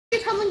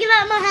come and get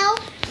out of my house?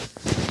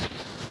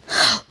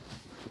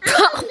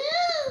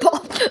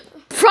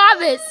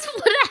 Promise,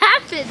 what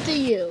happened to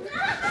you?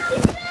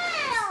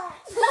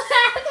 What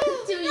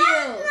happened to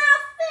you?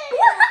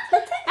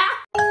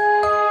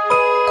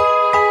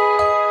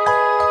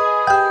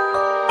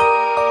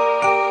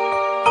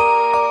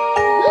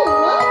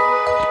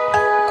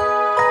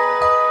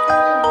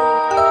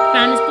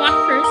 Found this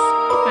block first.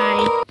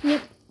 Bye.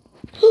 Yep.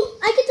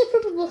 I get the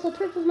purple block, so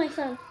purple's my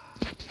son.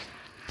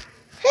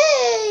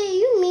 Hey,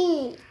 you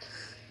mean?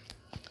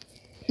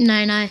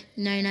 Nine. I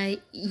blame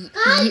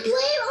on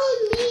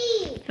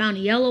me. Found a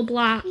yellow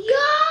block.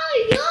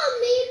 Y'all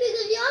mean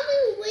because y'all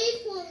didn't wait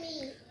for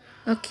me.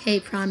 Okay,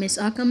 promise.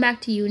 I'll come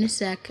back to you in a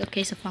sec.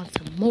 Okay, so found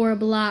some more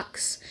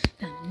blocks.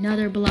 Found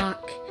another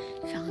block.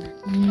 Found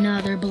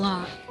another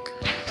block.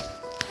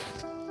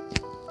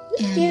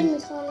 You scared me,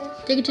 Connor.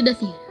 Take it to the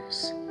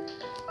theaters.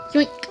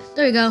 Yoink.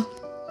 There we go.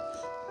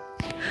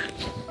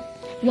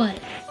 What?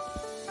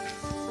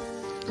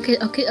 Okay,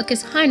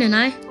 so hi,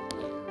 Nanai.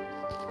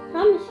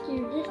 I'm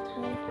scared this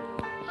time.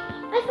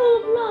 I found a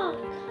block.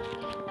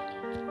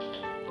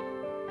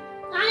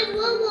 Guys,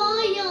 what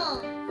were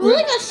y'all? We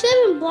only got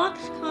 7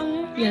 blocks,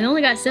 Connor. Yeah, I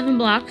only got 7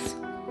 blocks.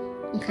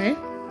 Okay.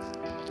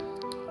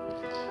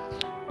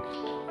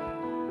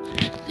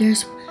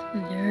 There's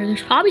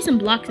probably some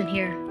blocks in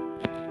here.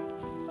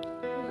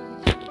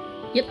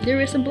 Yep, there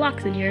is some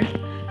blocks in here.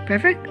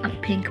 Perfect. A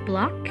pink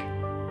block.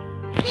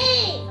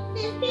 Hey,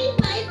 this pink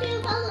my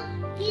favorite color.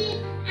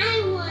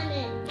 I want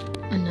it.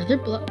 Another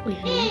block. Wait,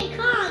 Hey,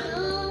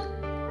 Connor.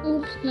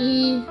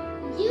 oopsie.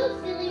 You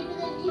silly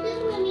because you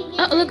didn't let me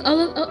get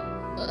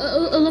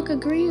Look, a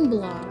green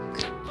block.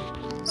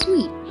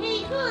 Sweet.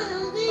 Hey,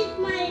 Connor, this is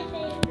my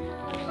favorite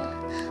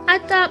color.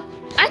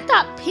 I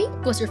thought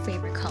pink was your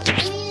favorite color.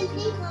 I mean,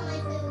 pink on my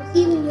favorite.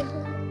 Even your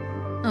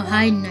Oh,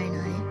 hi, Nine.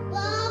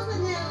 well, for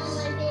now,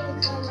 my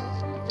favorite color.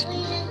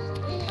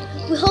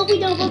 We hope we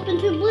don't bump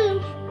into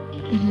blue.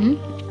 Mhm.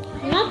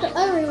 Not the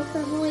other one, because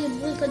I'm only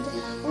blue, but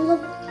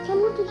I'm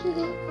what did you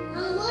do?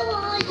 What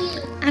are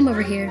you? I'm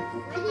over here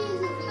I didn't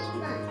see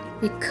that.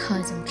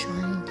 because I'm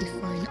trying to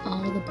find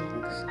all the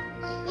bugs.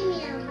 Give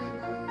me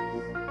another.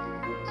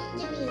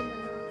 Give me another.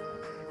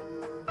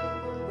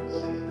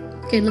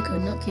 Okay, look,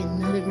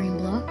 another green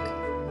block.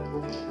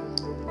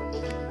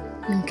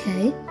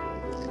 Okay,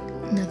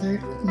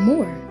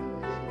 more.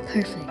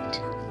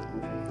 Perfect.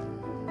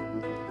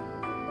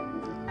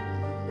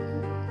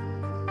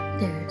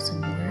 There are some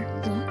more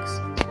blocks.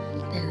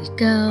 There we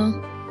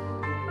go.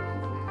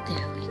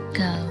 There we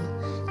go.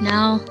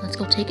 Now, let's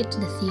go take it to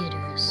the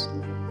theaters.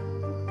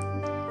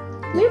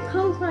 We're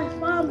coming from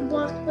 5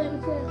 blocks, but we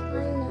can't find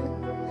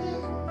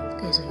them.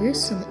 Okay, so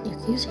here's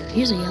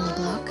a yellow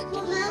block.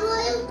 Remember,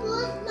 it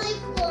was my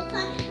fault.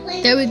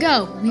 There we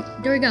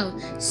go.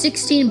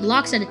 16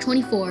 blocks out of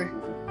 24.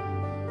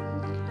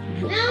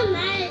 Now I'm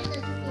mad at this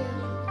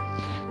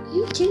game.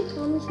 You cheat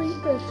on me, so you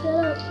better shut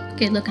up.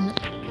 Okay, look.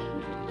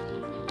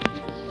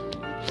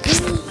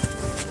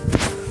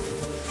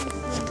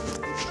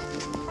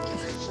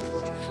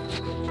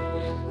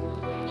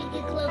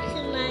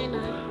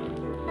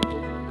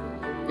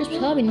 There's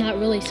probably not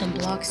really some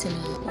blocks in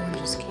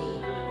Orange's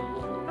Cave.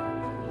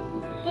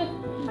 But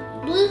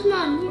blue's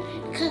not near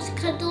because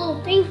the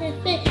little thing that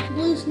says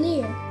blue's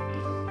near.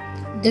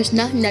 There's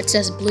nothing that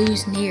says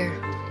blue's near.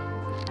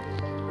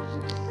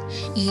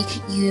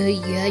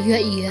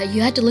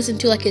 You had to listen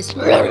to like his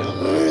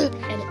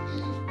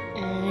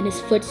and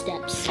his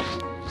footsteps.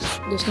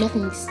 There's no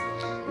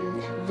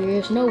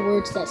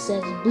words that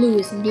says blue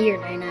is near,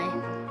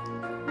 Nine.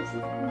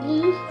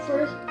 Blue's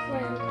first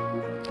friend.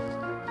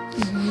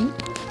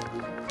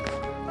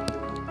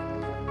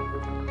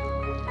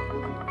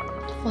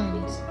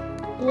 Finds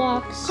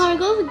blocks.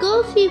 Connor,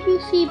 go see if you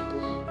see.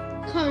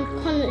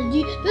 Connor,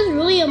 there's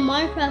really a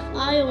Minecraft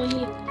island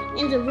here,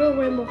 and the real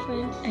Rainbow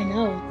Friends. I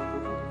know.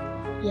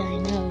 Yeah, I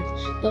know.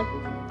 But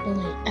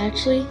wait,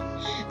 actually,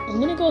 I'm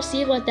gonna go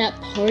see what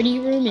that party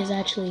room is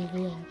actually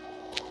real.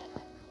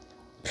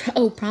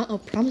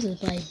 Promises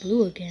by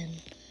blue again.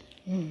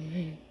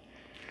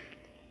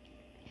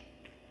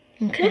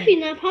 Okay. Sophie,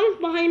 now Promise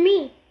behind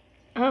me.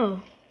 Oh.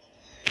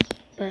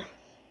 But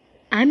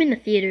I'm in the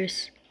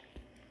theaters.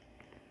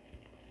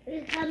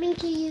 It's coming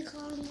to you,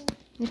 Connor.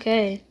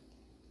 Okay.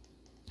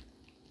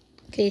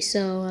 Okay,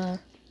 so,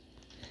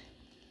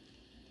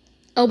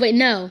 oh, wait,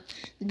 no.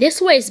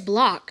 This way is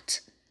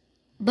blocked.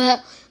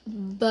 But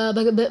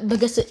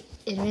because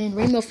in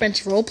Rainbow Friends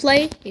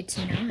roleplay, it's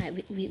not.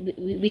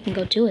 We can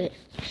go to it.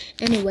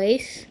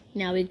 Anyways,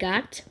 now we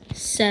got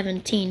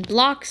 17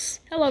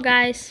 blocks. Hello,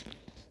 guys.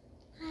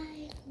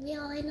 Hi. We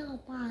already know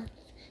about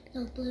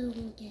the blue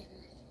will get us.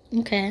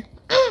 Okay.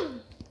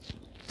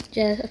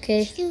 Just,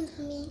 okay. Excuse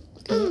me.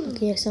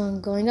 Okay, so I'm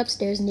going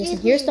upstairs, and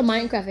here's the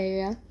Minecraft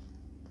area.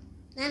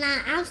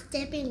 Nana, I'm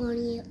stepping on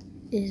you.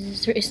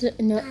 Is there,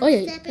 no,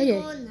 I'm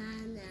stepping on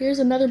Nana. Here's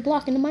another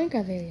block in the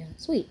Minecraft area.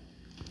 Sweet.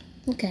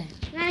 Okay.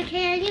 Now,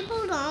 can you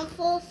hold on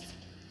for a second?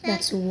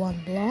 That's one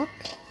block.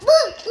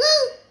 Blue!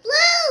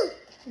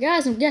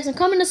 Guys, I'm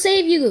coming to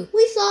save you.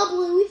 We saw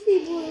blue. We see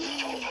blue.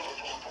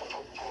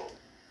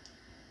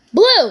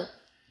 Blue.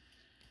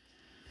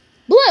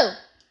 Blue.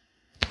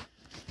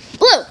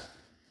 Blue.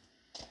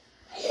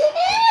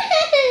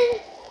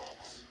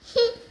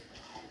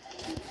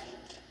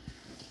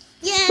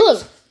 Yes. Blue.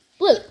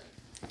 Blue.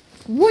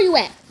 Where you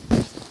at?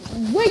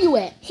 Where you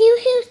at? He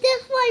was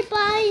just right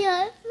by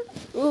us.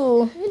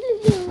 Ooh. Where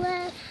did you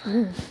left?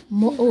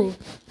 Ooh,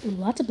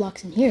 lots of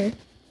blocks in here.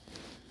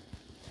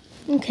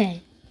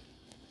 Okay.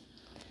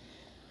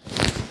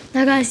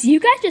 Now, guys, you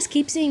guys just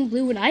keep seeing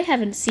blue, and I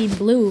haven't seen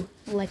blue.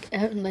 I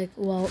still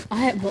I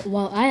haven't.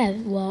 thought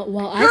you were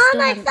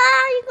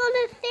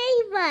gonna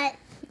save us.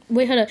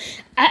 Wait, hold up.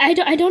 I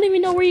don't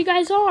even know where you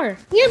guys are.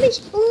 Yeah, look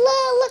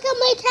at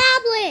my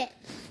tablet.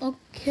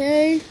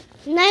 Okay.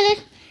 Nana,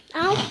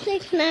 I'll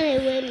take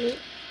Nana with me.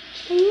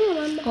 Can you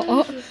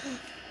remember?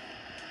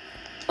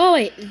 Oh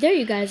wait, there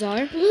you guys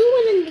are. Blue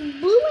went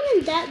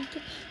in that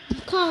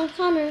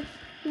Connor.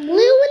 Blue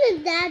went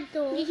in that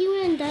door. He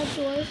went in that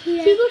door.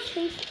 Yeah. People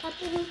chase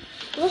after him.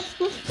 Let's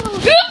go.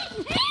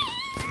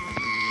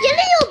 Give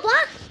me your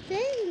box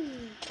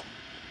thing.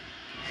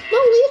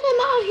 Don't leave him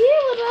out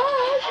here with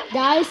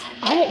us.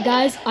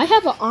 Guys, I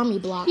have an army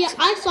block. Yeah,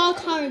 I saw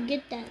Connor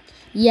get that.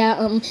 Yeah,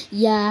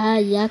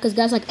 cause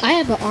guys, like, I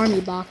have an army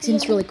box, and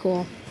it's really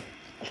cool.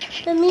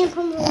 But me and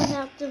Pumba will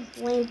have this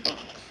lame box.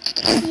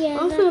 Yeah,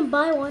 I'm gonna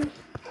buy one.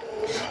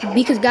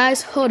 Because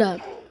guys, hold up.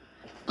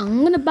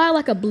 I'm gonna buy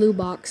like a blue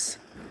box.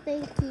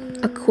 Thank you.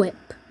 Equip.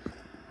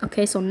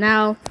 Okay, so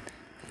now,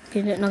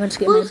 I'm gonna just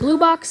get my blue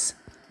box.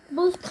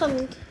 Blue's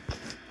coming.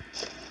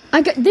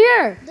 I got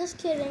there. Just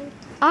kidding.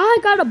 I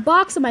got a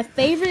box of my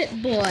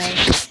favorite boy.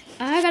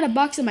 I got a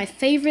box of my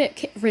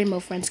favorite Rainbow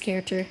Friends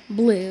character,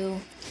 Blue.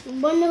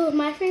 Wanna know who's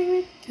my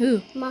favorite?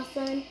 Who? My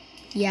son.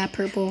 Yeah,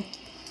 purple.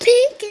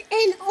 Pink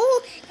and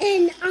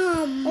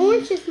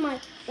orange is my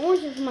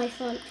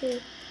son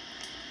too.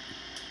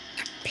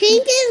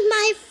 Pink is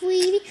my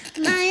sweetie.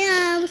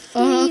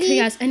 Okay,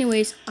 guys.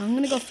 Anyways, I'm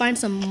gonna go find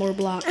some more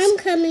blocks. I'm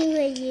coming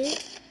with you.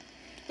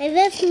 And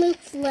let's move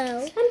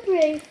slow. I'm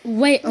brave.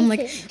 Wait,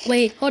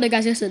 wait, hold on,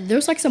 guys. Listen,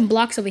 there's like some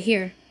blocks over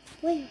here.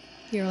 Wait.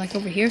 Here, like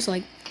over here. So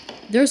like,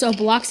 there's a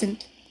blocks in.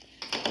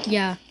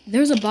 Yeah,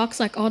 there's a box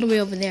like all the way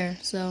over there.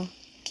 So,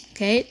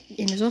 okay,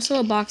 and there's also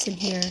a box in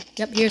here.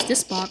 Yep, here's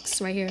this box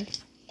right here.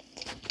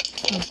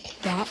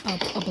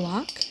 A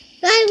block.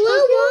 Guys,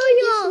 where were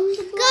you?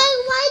 Guys,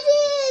 why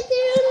did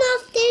you not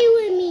stay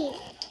with me?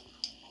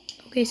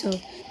 Okay, so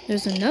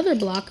there's another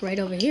block right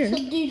over here. So,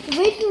 dude,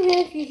 raise your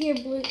hand if you hear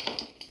blue.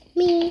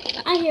 Me.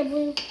 I hear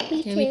blue.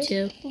 Yeah, me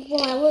too.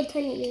 Well, I will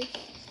tell you.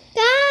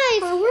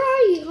 Guys! Where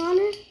are you,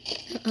 Connor?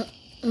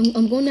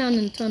 I'm going down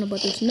in the tunnel,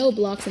 but there's no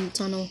blocks in the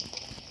tunnel.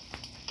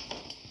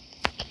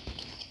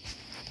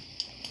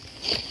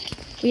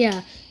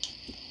 Yeah.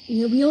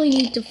 We only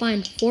need to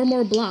find 4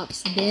 more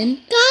blocks. Then.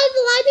 Guys,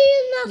 why do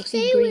you not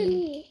stay green. with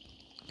me?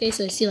 Okay,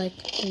 so I see like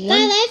 1.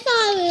 Guys, I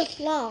thought it was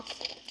lost.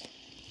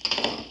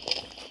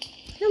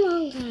 Come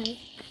on, guys.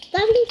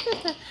 Don't be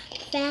such a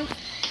fast.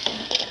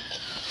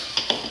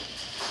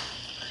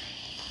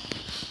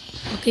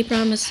 Okay,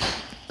 promise.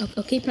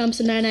 Okay,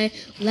 promise, Nana.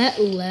 Let's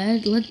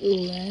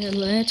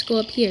go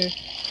up here.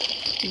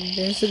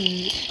 There's a.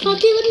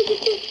 Okay, let me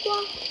get this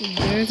block.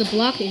 There's a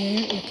block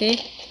here. Okay.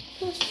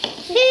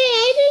 Hey,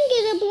 I didn't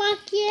get a block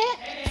yet.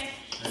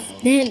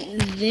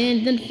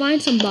 Then find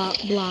some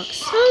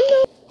blocks.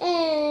 Oh no.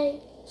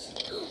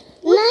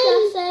 What's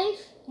that say?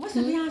 What's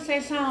the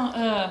Beyonce song?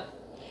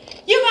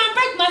 You gonna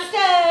break my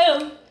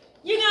soul.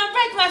 You gonna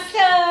break my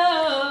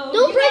soul.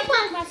 Don't You break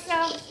gonna my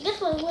soul. This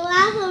one. Well,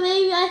 last one,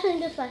 maybe I think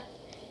this one.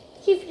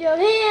 Keep your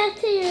hands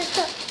to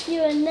yourself.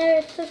 You are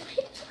never so.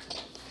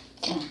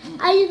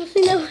 I used to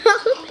sing that when I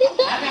was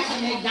I got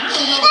some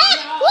McDonald's.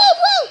 Woo,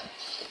 woo!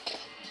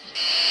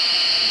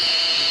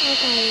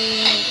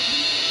 Okay.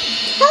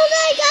 How did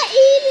I got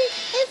eaten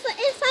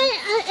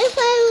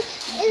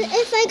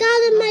if I got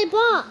in my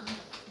box?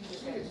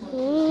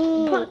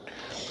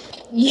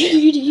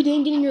 You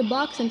didn't get in your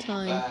box in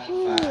time.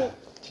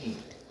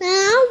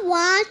 I'm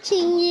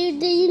watching you.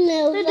 Do you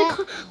know that?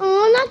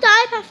 Not the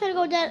iPad's gonna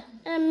go dead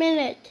in a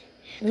minute.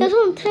 That's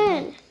on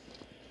 10.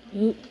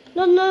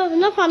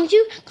 No problem.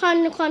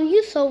 Con,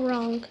 you're so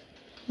wrong.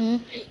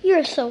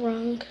 You're so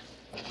wrong.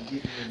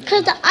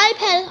 Because the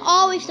iPad is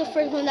always the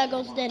first one that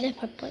goes dead in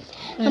my place.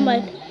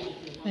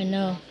 I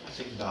know.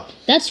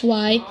 That's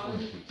why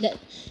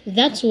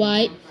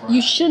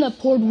you shouldn't have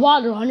poured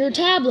water on your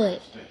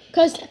tablet.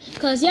 Cause the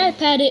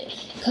iPad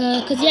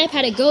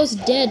it goes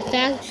dead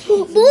fast.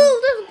 Blue,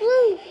 there's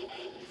blue.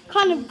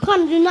 Connor,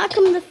 do not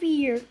come to feed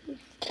you.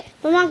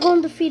 We're not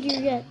going to feed you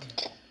yet.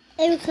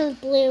 It becomes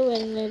blue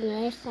and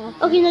then I saw.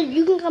 Okay, no,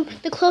 you can come.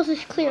 The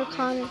closest clear,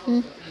 Connor.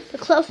 The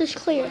closest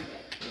clear.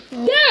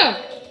 Yeah.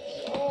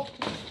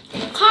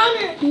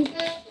 Connor.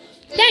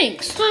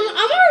 Thanks. Connor,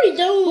 I'm already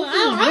done.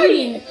 I'm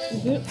already.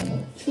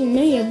 Too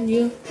many of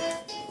you.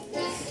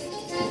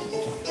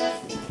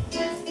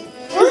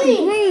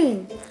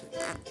 Green.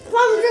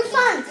 Connor, your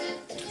son.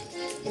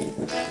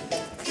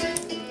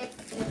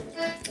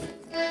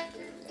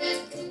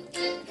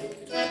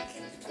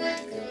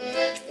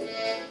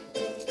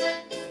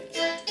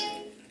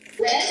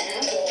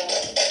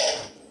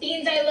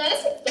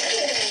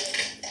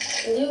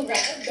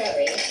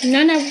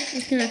 No, no,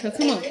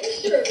 come on.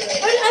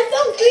 I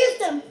found 3 of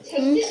them.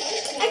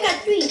 I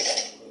got 3.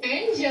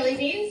 And jelly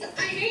beans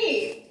I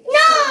hate. No,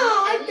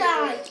 I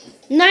died.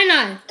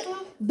 Nine.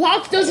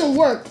 Box doesn't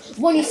work.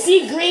 When you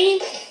see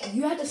green,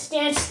 you have to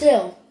stand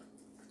still.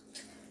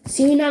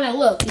 See, Nana,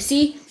 look. You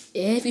see?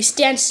 If you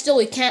stand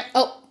still, you can't.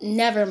 Oh,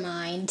 never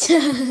mind.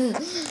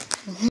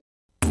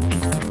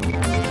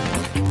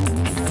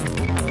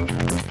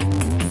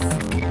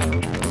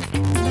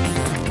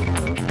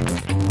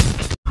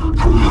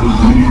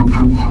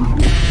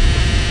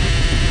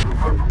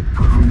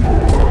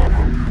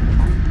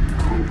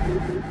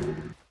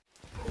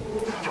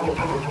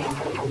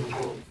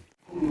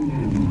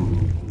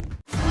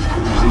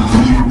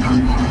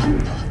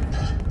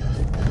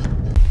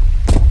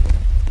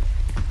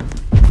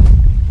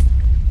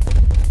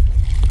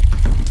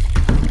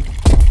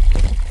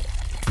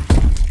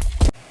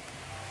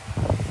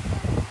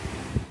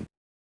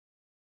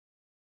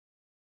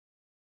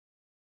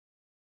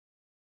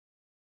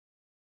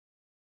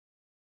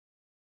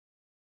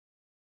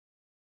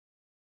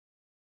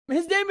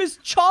 His name is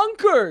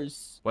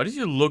Chonkers. Why does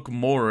he look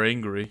more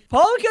angry?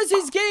 Probably because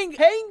he's getting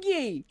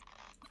hangy.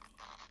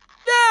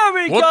 There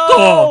we What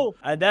go.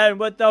 And then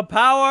with the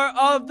power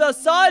of the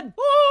sun.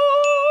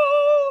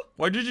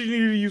 Why did you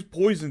need to use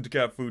poisoned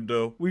cat food,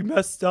 though? We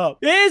messed up.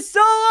 He's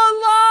still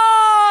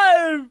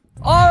alive.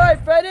 All right,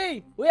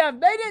 Freddy. We have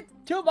made it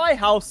to my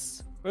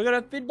house. We're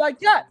going to feed my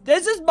cat.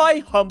 This is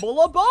my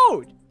humble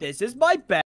abode. This is my bed.